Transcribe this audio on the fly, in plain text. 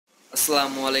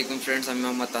আসসালামু আলাইকুম ফ্রেন্ডস, আমি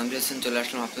মোহাম্মদ তানভীর চলে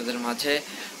আসলাম আপনাদের মাঝে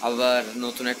আবার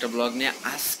নতুন একটা ব্লগ নিয়ে।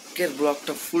 আজকের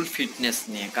ব্লগটা ফুল ফিটনেস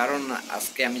নিয়ে, কারণ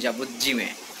আজকে আমি যাব জিমে।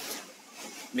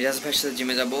 মিরাজ ভাইয়ের সাথে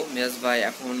জিমে যাব। মিরাজ ভাই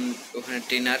এখন ওখানে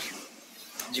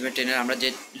জিমের ট্রেনার। আমরা যে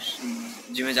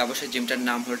জিমে যাব সেই জিমটার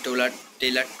নাম হলো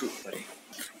টেইলার টু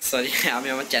সরি আমি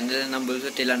আমার চ্যানেলের নাম বলছি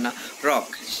টেইলার না, রক।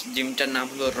 জিমটার নাম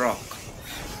হলো রক।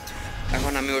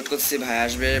 এখন আমি ওয়েট করছি ভাই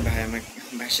আসবে,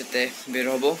 ভাইয়ের সাথে বের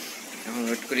হবো। এখন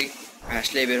ওয়েট করি, ভাই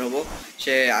আসলেই বের হবো।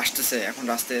 সে আসতেছে, এখন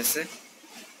রাস্তায় এসে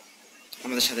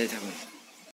আমাদের সাথেই থাকুন।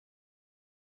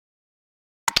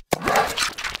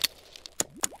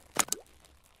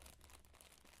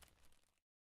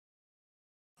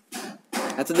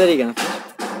 এত দেরি কেন?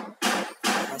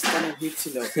 রাস্তা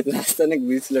অনেক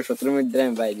ভিড় ছিল 17 মিনিট ধরে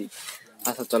আমি বাইরে।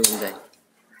 আচ্ছা চলেন যাই।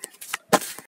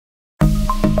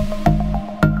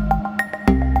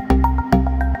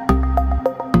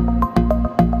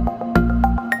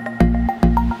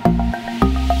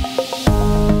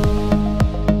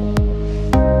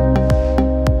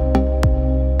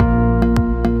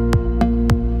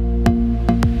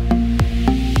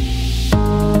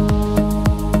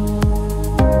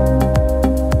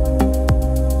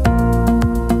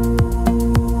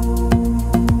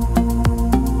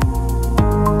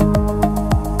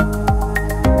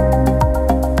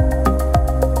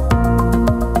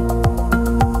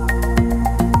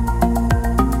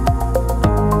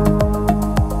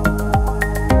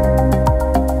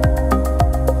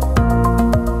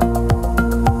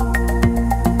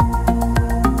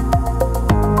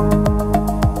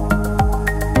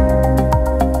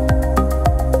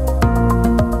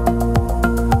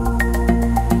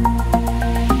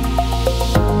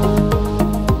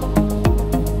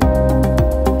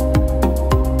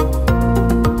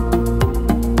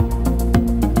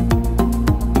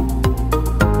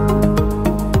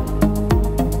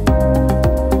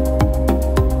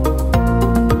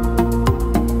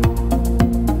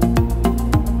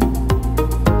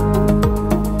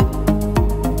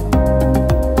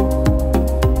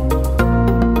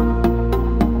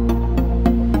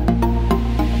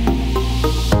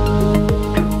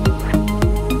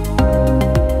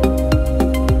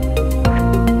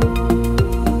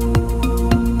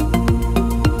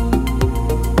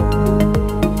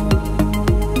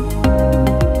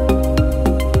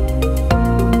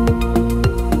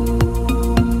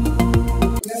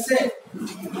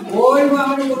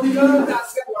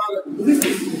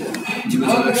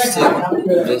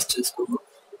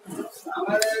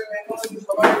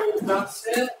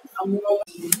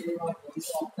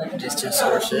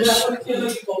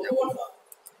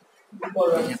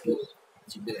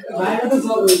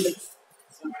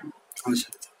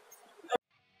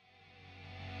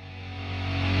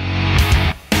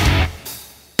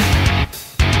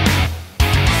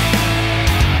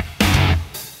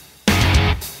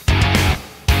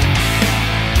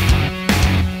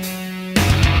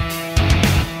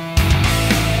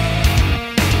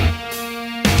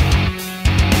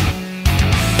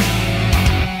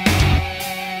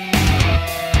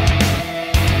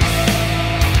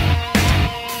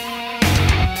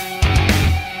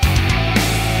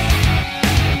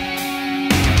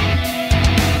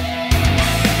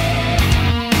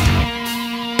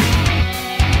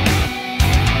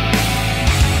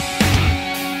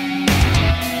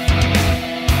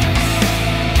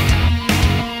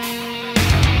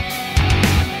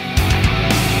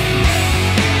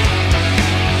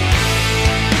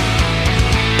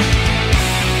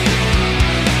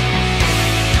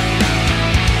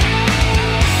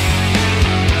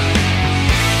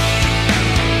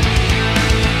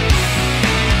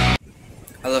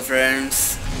 হ্যালো ফ্রেন্ডস,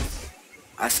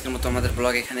 আজকের মতো আমাদের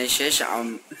ব্লগ এখানেই শেষ।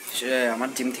 আমার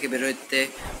জিম থেকে বের হইতে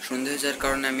সন্ধে হয়ে যাওয়ার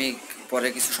কারণে আমি পরে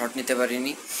কিছু শট নিতে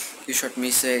পারিনি, কিছু শট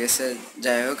মিস হয়ে গেছে।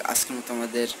 যাই হোক, আজকের মতো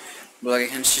আমাদের ব্লগ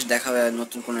এখানে শেষ। দেখা হবে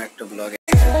নতুন কোনো একটা ব্লগে।